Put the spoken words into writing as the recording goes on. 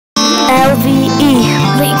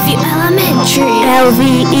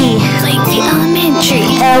Elementary. LVE. Lakeview Elementary.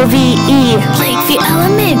 LVE. Lakeview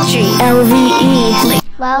Elementary. LVE.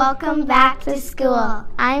 Welcome back to school.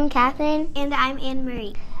 I'm Catherine. And I'm Anne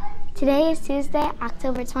Marie. Today is Tuesday,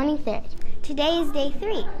 October 23rd. Today is day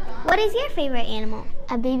 3. What is your favorite animal?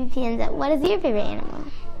 A baby pianza. What is your favorite animal?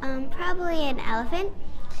 Probably an elephant.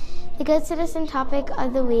 The good citizen topic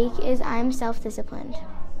of the week is I'm self-disciplined.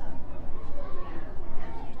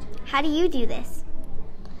 How do you do this?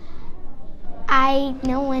 I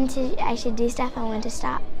know when I should do stuff and when to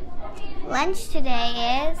stop. Lunch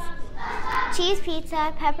today is cheese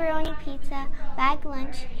pizza, pepperoni pizza, bag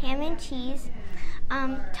lunch, ham and cheese,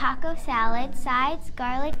 taco salad, sides,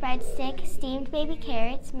 garlic breadstick, steamed baby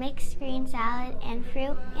carrots, mixed green salad, and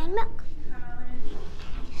fruit and milk.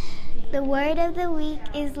 The word of the week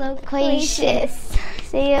is loquacious.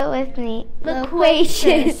 Say it with me.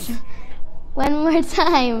 Loquacious. One more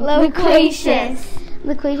time. Loquacious.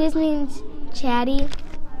 Loquacious means chatty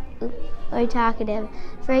or talkative.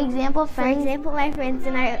 For example, my friends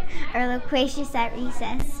and I are loquacious at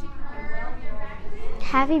recess.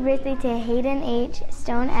 Happy birthday to Hayden H.,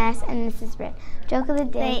 Stone S., and Mrs. Britt. Joke of the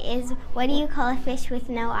day is, what do you call a fish with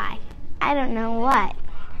no eye? I don't know what.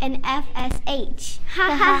 An FSH.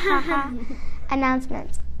 Ha ha ha ha.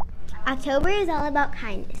 Announcements. October is all about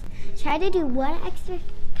kindness. Try to do one extra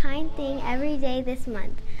kind thing every day this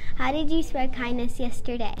month. How did you spread kindness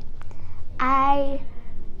yesterday? I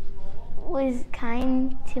was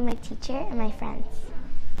kind to my teacher and my friends.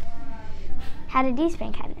 How did you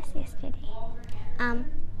spread kindness yesterday? I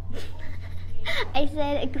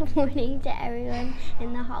said good morning to everyone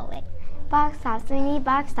in the hallway. Box tops. We need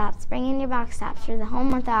box tops. Bring in your box tops for the whole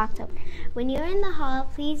month of October. When you're in the hall,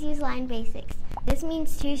 please use line basics. This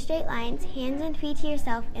means 2 straight lines, hands and feet to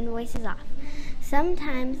yourself, and voices off.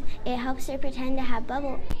 Sometimes it helps to pretend to have a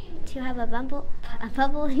bubble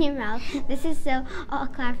in your mouth. This is so all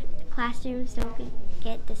classrooms don't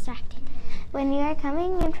get distracted. When you are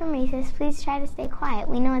coming in from recess, please try to stay quiet.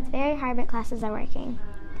 We know it's very hard, but classes are working.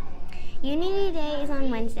 Unity Day is on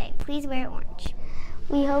Wednesday. Please wear orange.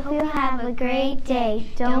 We hope you have a great day.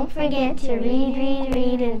 Don't forget to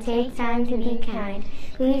read, and take time to be kind.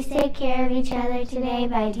 Please take care of each other today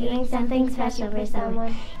by doing something special for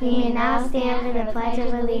someone. You may now stand for the Pledge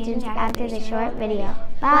of Allegiance after the short video.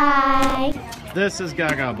 Bye! This is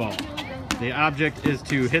Gaga Ball. The object is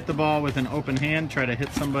to hit the ball with an open hand, try to hit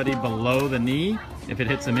somebody below the knee. If it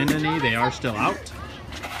hits them in the knee, they are still out.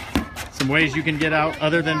 Some ways you can get out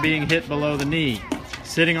other than being hit below the knee.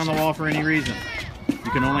 Sitting on the wall for any reason.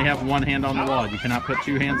 You can only have one hand on the wall. You cannot put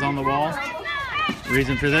 2 hands on the wall. The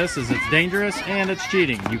reason for this is it's dangerous and it's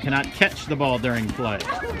cheating. You cannot catch the ball during play.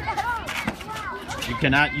 You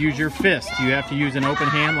cannot use your fist. You have to use an open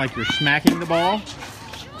hand like you're smacking the ball.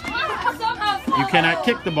 You cannot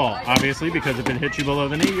kick the ball, obviously, because if it hits you below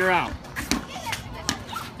the knee, you're out.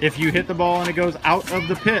 If you hit the ball and it goes out of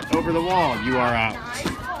the pit over the wall, you are out.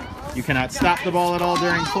 You cannot stop the ball at all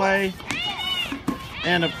during play.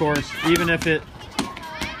 And of course, even if it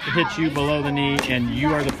hits you below the knee and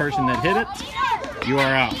you are the person that hit it, you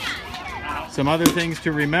are out. Some other things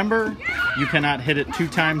to remember: you cannot hit it 2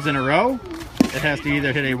 times in a row. It has to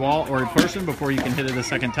either hit a wall or a person before you can hit it a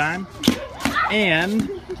second time. And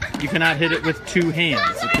you cannot hit it with 2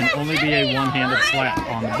 hands. It can only be a one-handed slap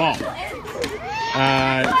on the ball.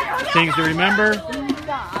 Things to remember: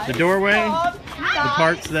 the doorway, the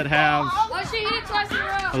parts that have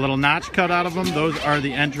a little notch cut out of them, those are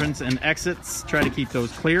the entrance and exits. Try to keep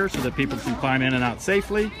those clear so that people can climb in and out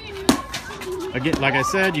safely. Again, like I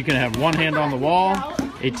said, you can have one hand on the wall.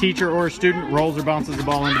 A teacher or a student rolls or bounces the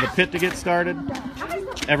ball into the pit to get started.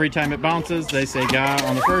 Every time it bounces, they say "ga"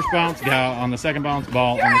 on the first bounce, "ga" on the second bounce,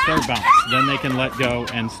 "ball" on the third bounce. Then they can let go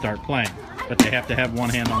and start playing. But they have to have one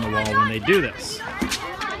hand on the wall when they do this.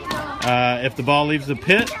 If the ball leaves the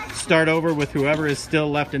pit, start over with whoever is still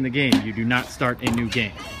left in the game. You do not start a new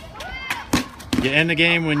game. You end the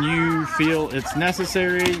game when you feel it's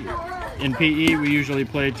necessary. In PE, we usually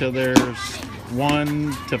play till there's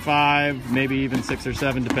 1 to 5, maybe even 6 or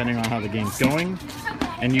 7, depending on how the game's going.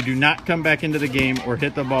 And you do not come back into the game or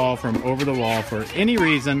hit the ball from over the wall for any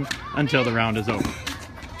reason until the round is over.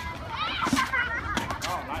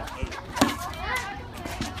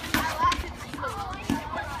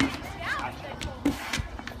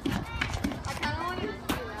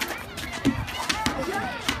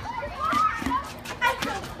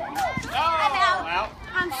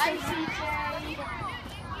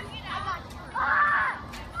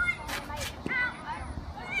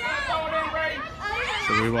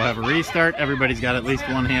 So we will have a restart. Everybody's got at least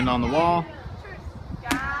one hand on the wall.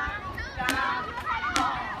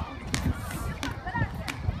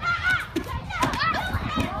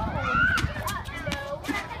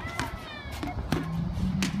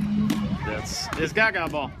 is Gaga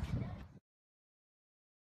Ball.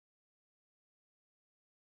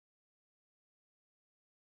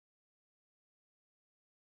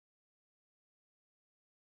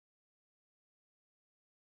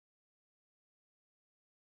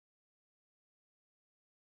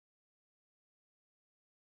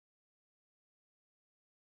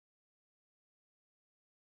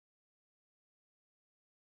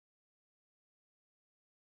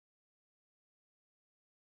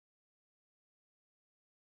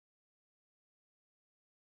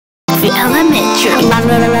 Lakeview Elementary. La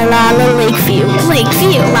la la la la la Lakeview.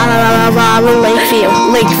 Lakeview. La la la la la la Lakeview.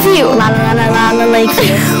 Lakeview. La la la la la la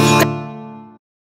Lakeview.